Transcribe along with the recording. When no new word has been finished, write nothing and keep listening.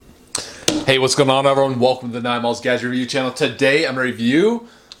Hey, what's going on, everyone? Welcome to the 9 Miles Gadget Review channel. Today, I'm going to review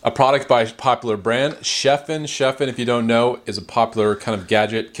a product by a popular brand, Chef'n. Chef'n, if you don't know, is a popular kind of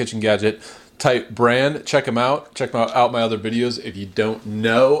gadget, kitchen gadget type brand. Check them out. Check out my other videos if you don't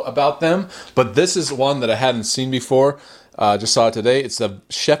know about them. But this is one that I hadn't seen before. Just saw it today. It's the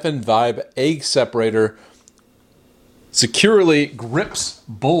Chef'n Vibe Egg Separator. Securely grips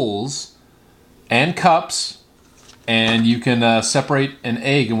bowls and cups, and you can separate an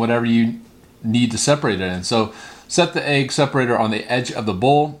egg in whatever you need to separate it in. So set the egg separator on the edge of the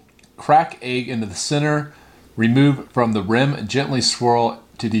bowl, crack egg into the center, remove from the rim, and gently swirl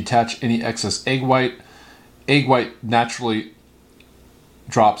to detach any excess egg white. Egg white naturally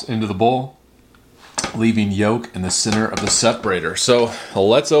drops into the bowl, leaving yolk in the center of the separator. So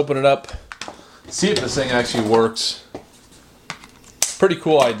let's open it up, see if this thing actually works. Pretty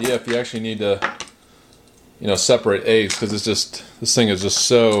cool idea if you actually need to, separate eggs, because it's just, this thing is just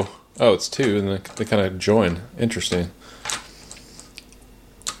so, oh, it's two, and they kind of join. Interesting.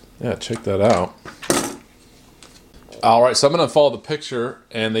 Yeah, check that out. All right, so I'm going to follow the picture,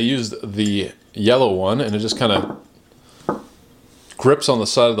 and they used the yellow one, and it just kind of grips on the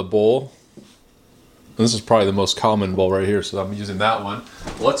side of the bowl. And this is probably the most common bowl right here, so I'm using that one.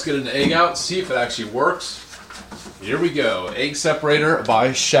 Let's get an egg out, see if it actually works. Here we go. Egg separator by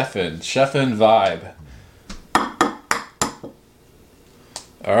Chef'n. Chef'n Vibe.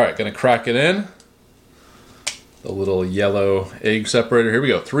 All right, gonna crack it in. The little yellow egg separator. Here we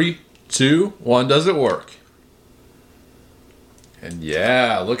go. 3, 2, 1. Does it work? And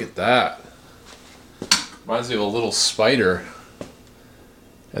yeah, look at that. Reminds me of a little spider.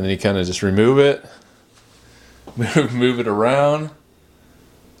 And then you kind of just remove it. Move it around.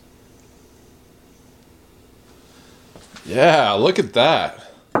 Yeah, look at that.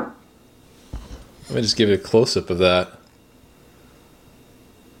 Let me just give you a close-up of that.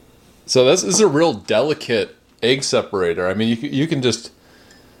 So this is a real delicate egg separator. I mean, you can just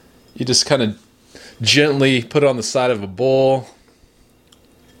kind of gently put it on the side of a bowl.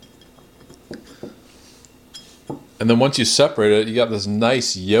 And then once you separate it, you got this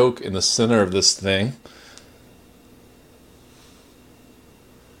nice yolk in the center of this thing.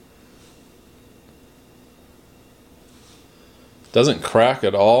 Doesn't crack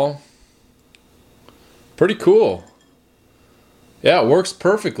at all. Pretty cool. Yeah, it works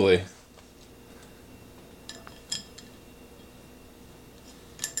perfectly.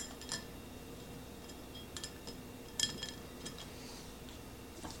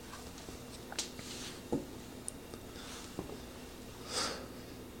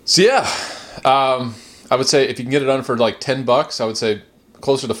 So yeah, I would say if you can get it done for like $10, I would say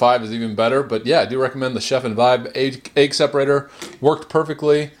closer to 5 is even better. But yeah, I do recommend the Chef'n Vibe egg separator. Worked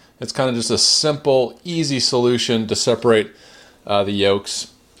perfectly. It's kind of just a simple, easy solution to separate the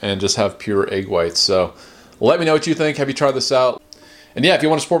yolks and just have pure egg whites. So let me know what you think. Have you tried this out? And yeah, if you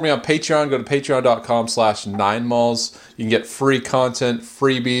want to support me on Patreon, go to patreon.com/9mals. You can get free content,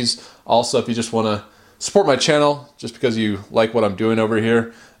 freebies. Also, if you just want to support my channel just because you like what I'm doing over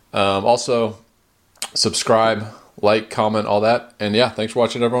here, also subscribe, like, comment, all that. And yeah, thanks for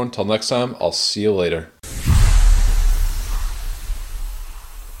watching, everyone. Until next time, I'll see you later.